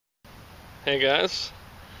Hey guys,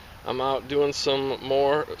 I'm out doing some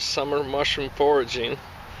more summer mushroom foraging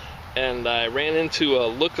and I ran into a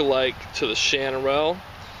look-alike to the Chanterelle.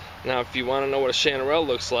 Now if you want to know what a Chanterelle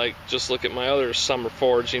looks like, just look at my other summer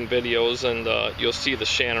foraging videos and you'll see the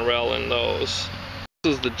Chanterelle in those.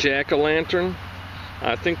 This is the jack-o'-lantern.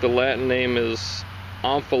 I think the Latin name is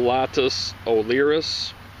Omphalotus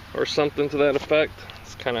olerus or something to that effect.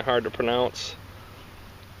 It's kind of hard to pronounce.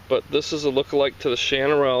 But this is a look-alike to the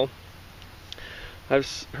Chanterelle. I've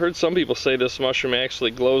heard some people say this mushroom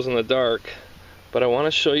actually glows in the dark, but I want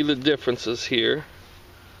to show you the differences here.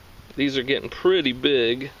 These are getting pretty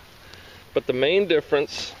big, but the main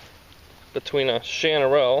difference between a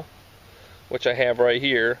Chanterelle, which I have right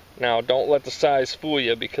here, now don't let the size fool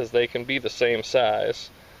you because they can be the same size,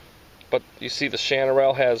 but you see the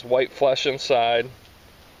Chanterelle has white flesh inside,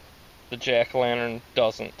 the jack-o'-lantern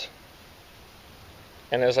doesn't.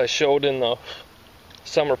 And as I showed in the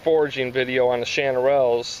summer foraging video on the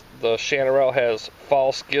Chanterelle has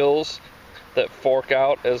false gills that fork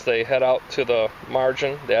out as they head out to the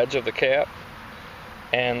margin, the edge of the cap,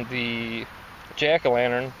 and the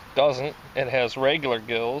jack-o'-lantern doesn't. It has regular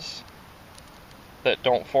gills that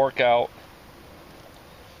don't fork out,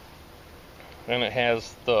 and it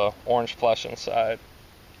has the orange flesh inside.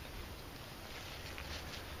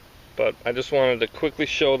 But I just wanted to quickly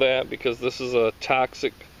show that because this is a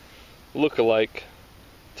toxic look-alike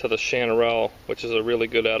to the Chanterelle, which is a really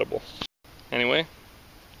good edible. Anyway,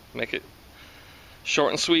 make it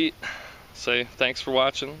short and sweet. Say thanks for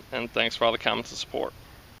watching and thanks for all the comments and support.